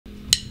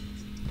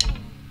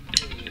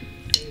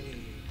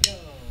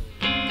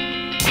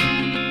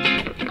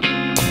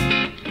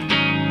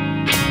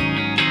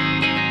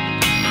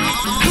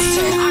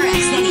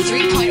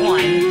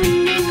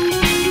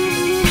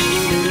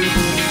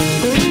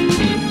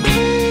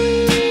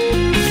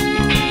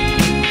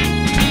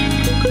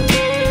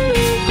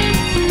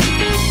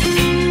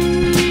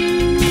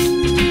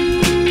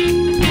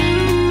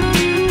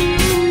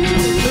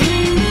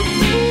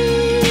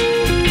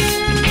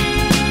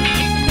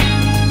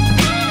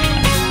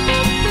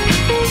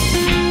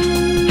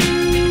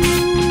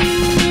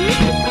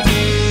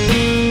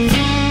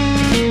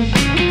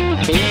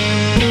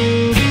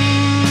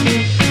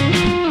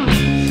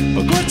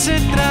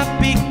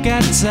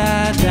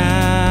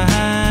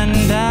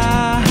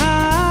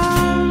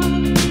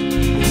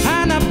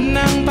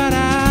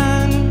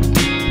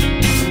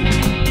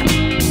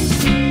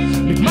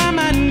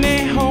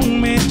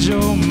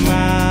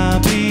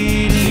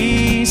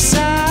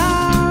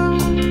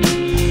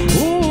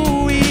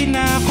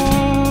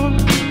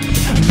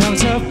Nang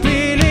sa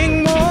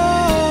piling mo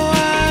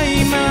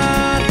ay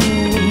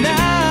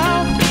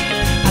matunaw,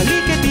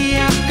 halika't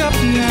yakap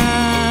na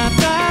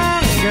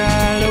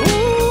tanggal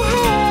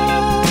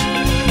uhaw.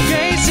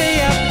 Kay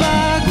saya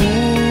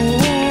pag-uwi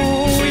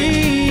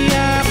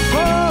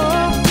ako,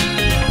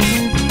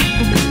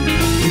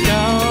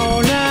 ikaw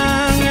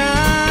lang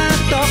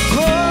at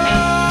ako.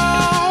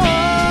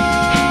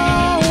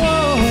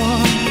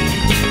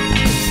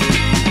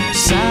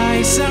 Sa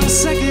isang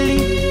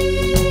saglit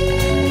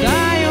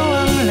tayo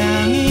ang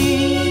langit.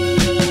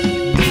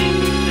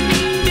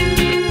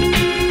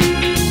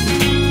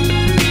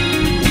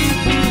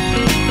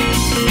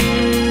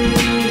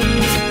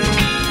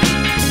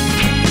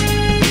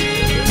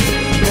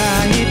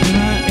 Kahit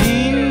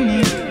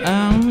mainit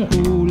ang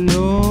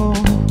ulo,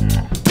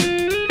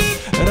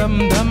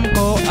 ramdam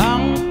ko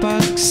ang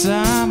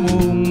pagsamo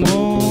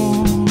mo.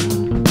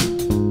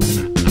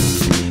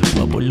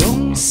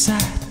 Pabulong sa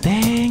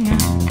tenga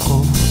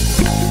ko,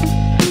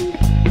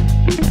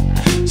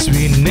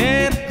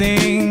 Swinerte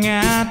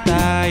nga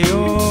tayo.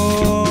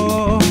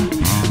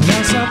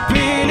 Nasa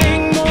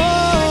piling mo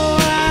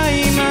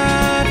ay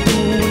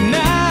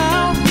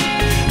matunaw,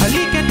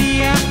 halika't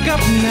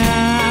yakap na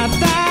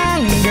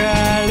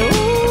tanggal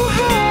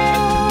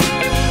uhaw.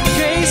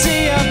 Kay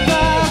saya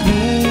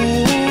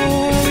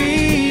pag-uwi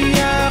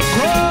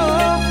ako,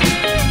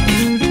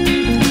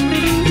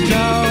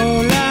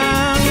 ikaw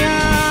lang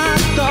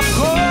at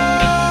ako.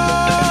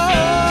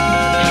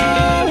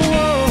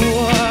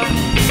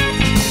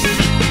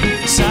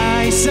 Sa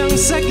isang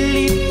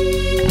saglit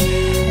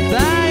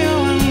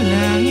tayo ang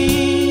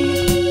langit.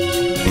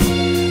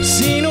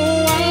 Sino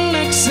ang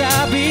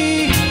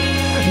nagsabi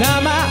na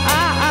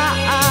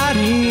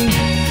maaaring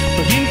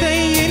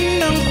paghintayin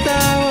ang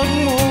tawag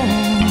mo?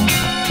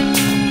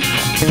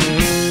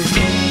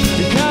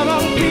 Ikaw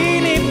ang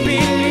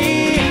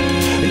pinipili,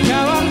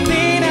 ikaw ang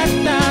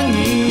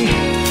tinatangi.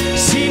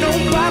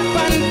 Sinong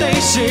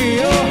papantay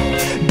sa'yo?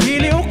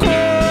 Giliw ko.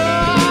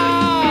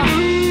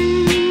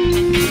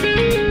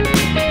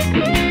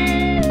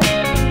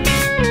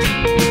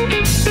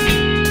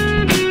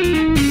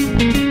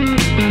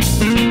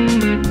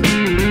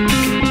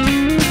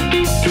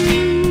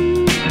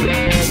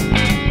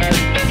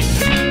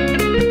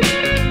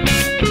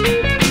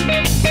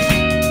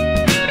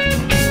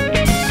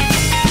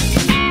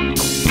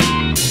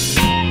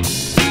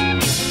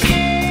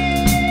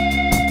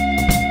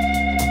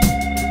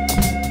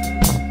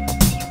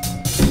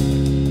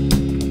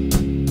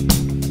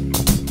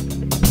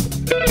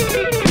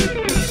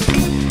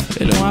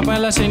 Hello mga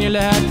pala sa inyo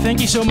lahat.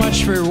 Thank you so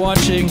much for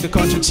watching the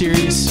concert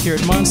series here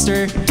at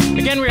Monster.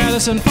 Again, we're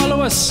ALYSON.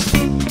 Follow us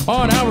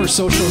on our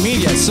social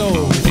media.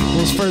 So,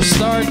 we'll first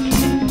start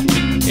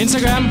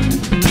Instagram,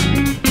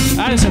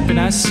 ALYSON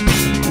Pinas.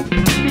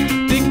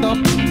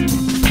 TikTok,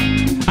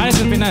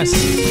 ALYSON Pinas.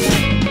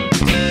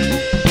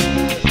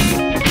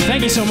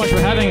 Thank you so much for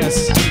having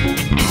us.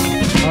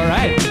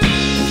 Alright.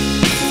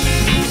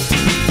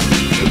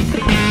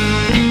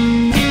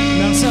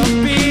 Nang sa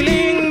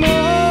piling mo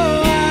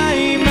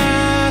ay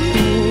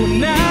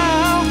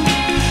matunaw,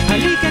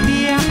 halika't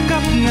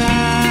yakap na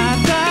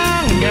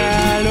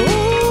tanggal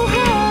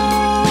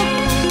uhaw.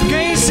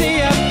 Kay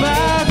saya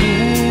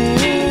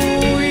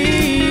pag-uwi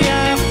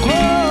ako,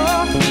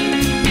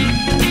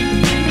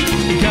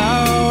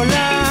 ikaw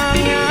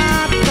lang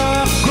at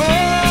ako.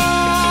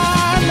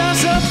 Nang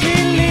sa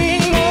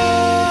piling mo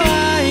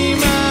ay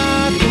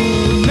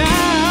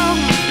matunaw,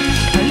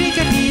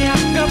 halika't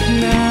yakap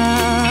na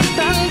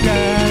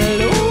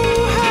tanggal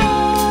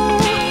uhaw.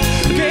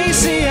 Kay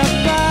saya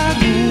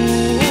pag-uwi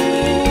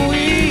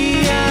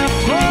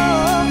ako,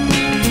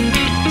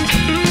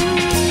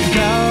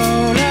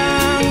 ikaw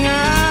lang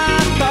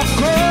at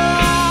ako.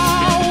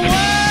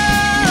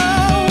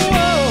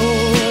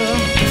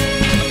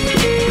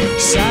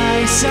 Sa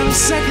isang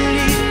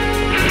saglit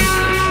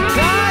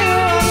tayo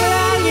ang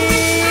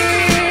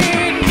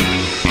langit.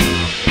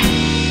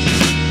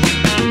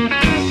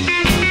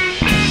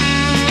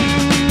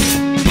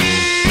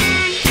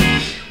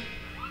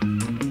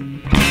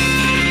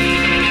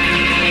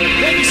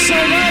 Thank you so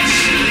much.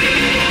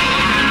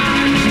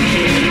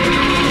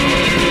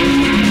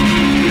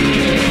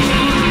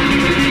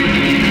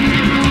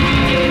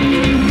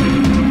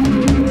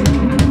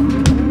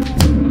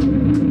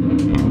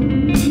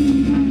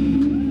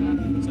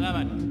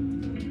 Salamat.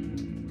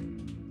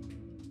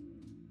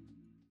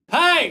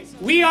 Hi,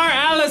 we are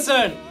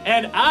ALYSON,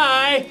 and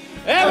I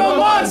am a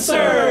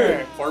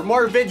monster. For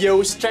more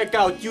videos, check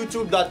out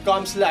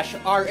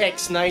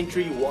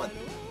youtube.com/rx931.